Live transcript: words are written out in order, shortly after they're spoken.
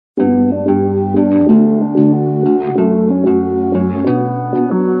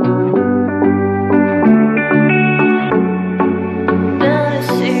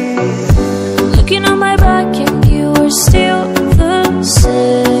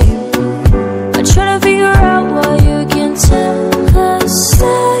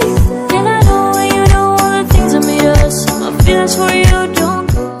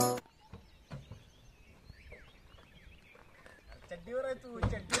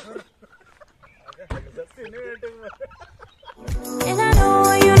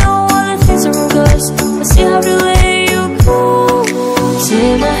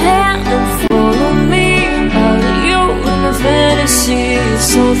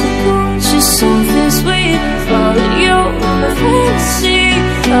my fantasy.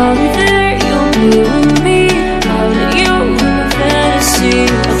 I'll be there, you'll be with me. I'll let you in my fantasy.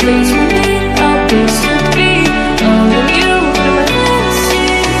 A place we need, a place to be. I'll let you in my fantasy.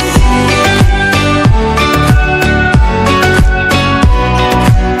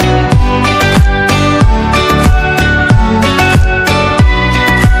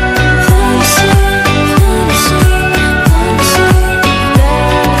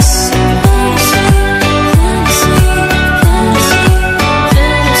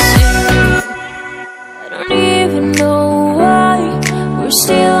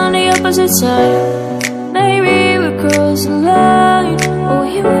 Side. Maybe we cross the line, or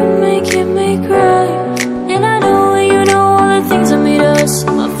you would make me cry. And I know you know all the things that made us.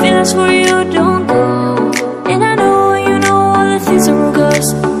 My feelings for you don't go. And I know you know all the things that broke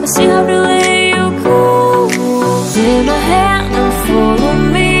us. I still have to let you go. Take my hand and follow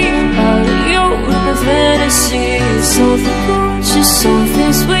me. I'll let you in my fantasy. Something cool, just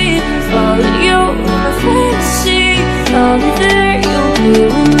something sweet. I'll let you in my fantasy. I'll be there, you'll be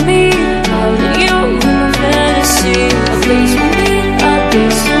with me. I'll let you in my fantasy. A place we need, a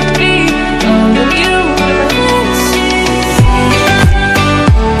place to be. I'll let you in my fantasy.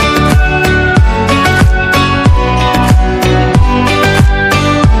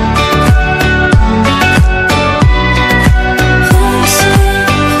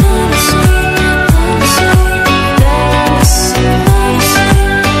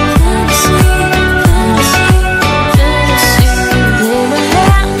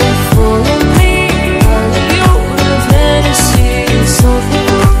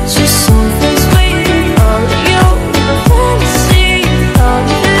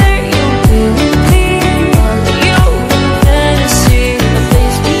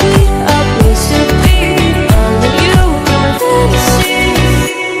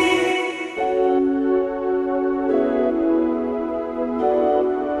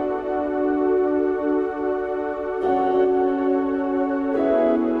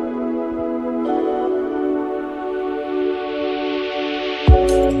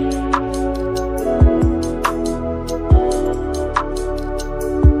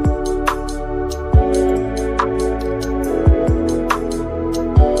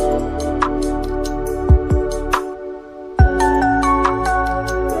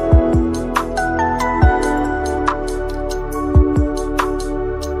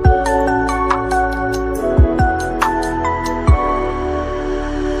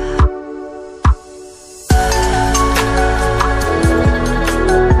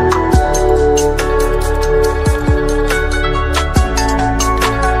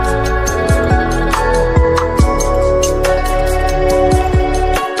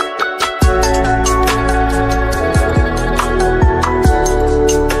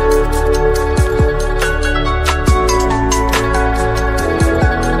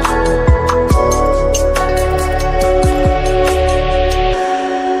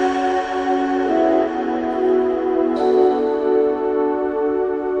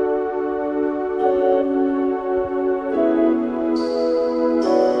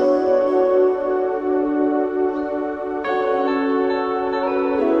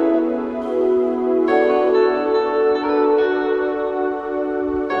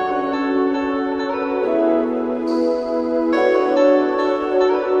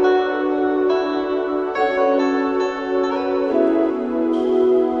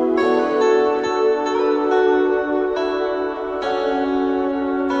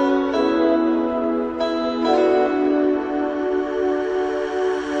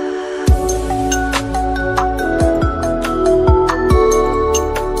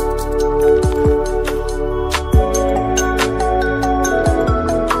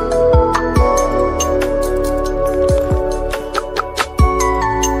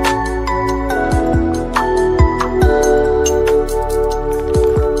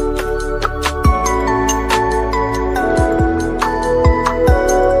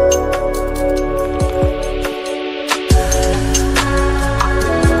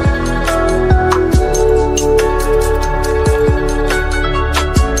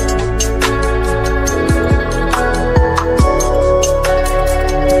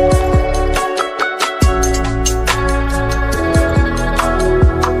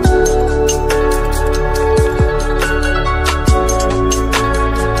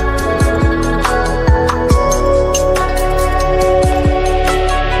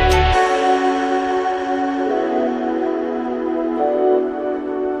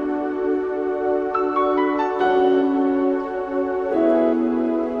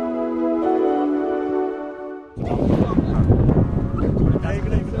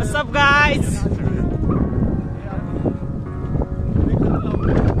 What's up, guys?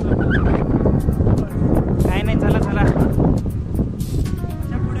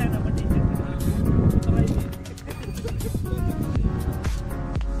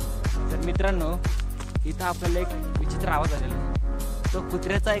 मित्रांनो इथं आपल्याला एक विचित्र आवाज आलेला आहे. तो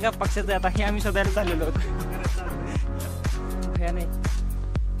कुत्र्याचा आहे का पक्षाचा आहे आता हे आम्ही शोधायला चाललेलो होतो. भया नाही,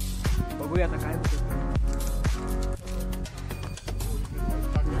 बघूया आता काय होतं.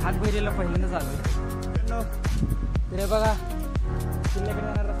 धाक बहिरीला पहिल्यांदाच आलोय. तरी बघा किल्ल्याकडे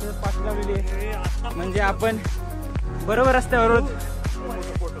जाणार रस्त्यावर पाठ लावलेली आहे, म्हणजे आपण बरोबर रस्त्यावर आहोत.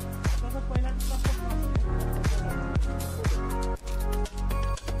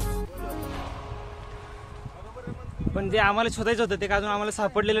 पण जे आम्हाला शोधायचं होतं ते अजून आम्हाला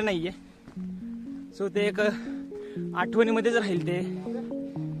सापडलेलं नाहीये. सो ते एक आठवणीमध्येच राहील. ते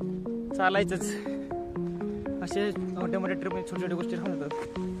चालायचंच, असे मोठ्या मोठ्या ट्रिपमध्ये छोट्या छोट्या गोष्टी राहून होतात.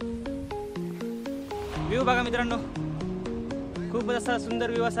 व्ह्यू बघा मित्रांनो, खूपच असा सुंदर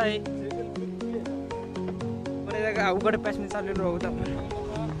व्ह्यू असा आहे. अवघड पॅशने चाललेलो आहोत आपण.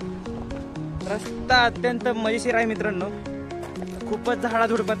 रस्ता अत्यंत मजेशीर आहे मित्रांनो, खूपच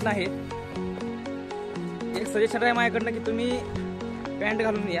झाडाझुडपत नाही. एक सजेशन आहे माझ्याकडनं की तुम्ही पॅन्ट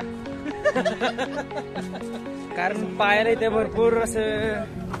घालून या. कारण पायाला इथे भरपूर असं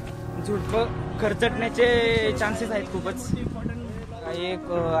झुडप खरचटण्याचे चान्सेस आहेत खूपच. काही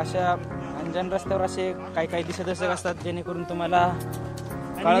एक अशा अंजन रस्त्यावर असे काही काही दिसत असतात जेणेकरून तुम्हाला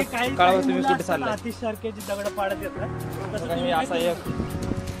कळावं तुम्ही कुठे चाललाय. अतिश सारखे दगड पाडत येतात. असा एक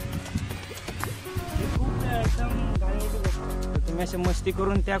तुम्ही अशी मस्ती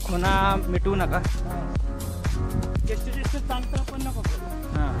करून त्या खुणा मिटवू नका. पण नको.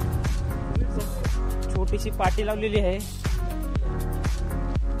 हा, छोटीशी पाटी लावलेली आहे,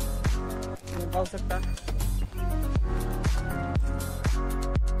 पाहू शकता.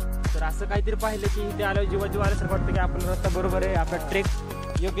 तर असं काहीतरी पाहिलं की इथे आल्यावर जीवा जीव आल्यासारखं वाटतं की आपला रस्ता बरोबर आहे, आपला ट्रेक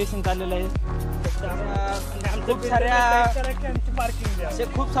योग्यशन चाललेलं आहे. खूप साऱ्या असे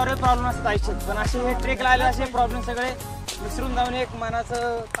खूप सारे प्रॉब्लेम असतात आयुष्यात, पण असे हे ट्रेकला आले असे प्रॉब्लेम सगळे विसरून जाऊन एक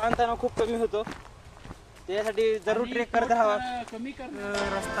मनाचं ताणतणाव खूप कमी होतो. त्यासाठी जरूर ट्रेक करत राहावा. कमी कर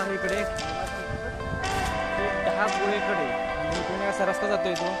रस्ता आहे इकडे 10 गुहेकडे, पुणे असा रस्ता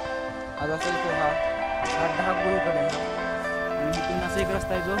जातोय तो आज असा येतो. हा 10 गुहेकडे आणि इथून असा एक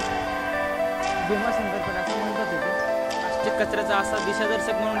रस्ता आहे जो भीमाशंकरकडे असं म्हणतात. येतो प्लास्टिक कचऱ्याचा असा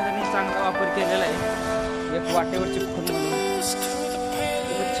दिशादर्शक म्हणून त्यांनी चांगला वापर केलेला आहे. एक वाटेवरची खून म्हणून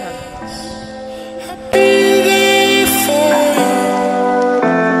खूपच छान.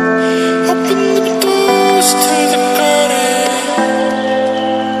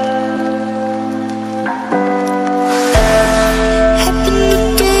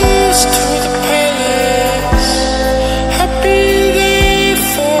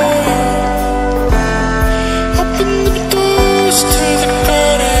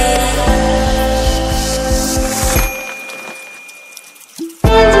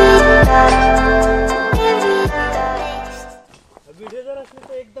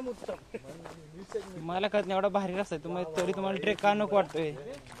 मला कळत नाही एवढा भारी रस्ता आहे तुम्ही तरी तुम्हाला ट्रेक का नको वाटतोय.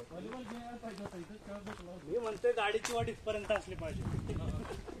 मी म्हणतोय गाडीची वाट इथपर्यंत असली पाहिजे.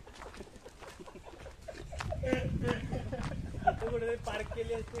 कुठे पार्क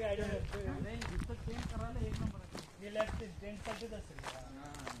केली असते गाडी गेल्या टेंटसाठीच असेल.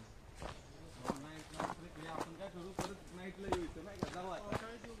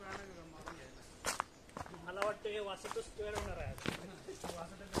 मला वाटतं हे वासत स्क्वेअर होणार आहे.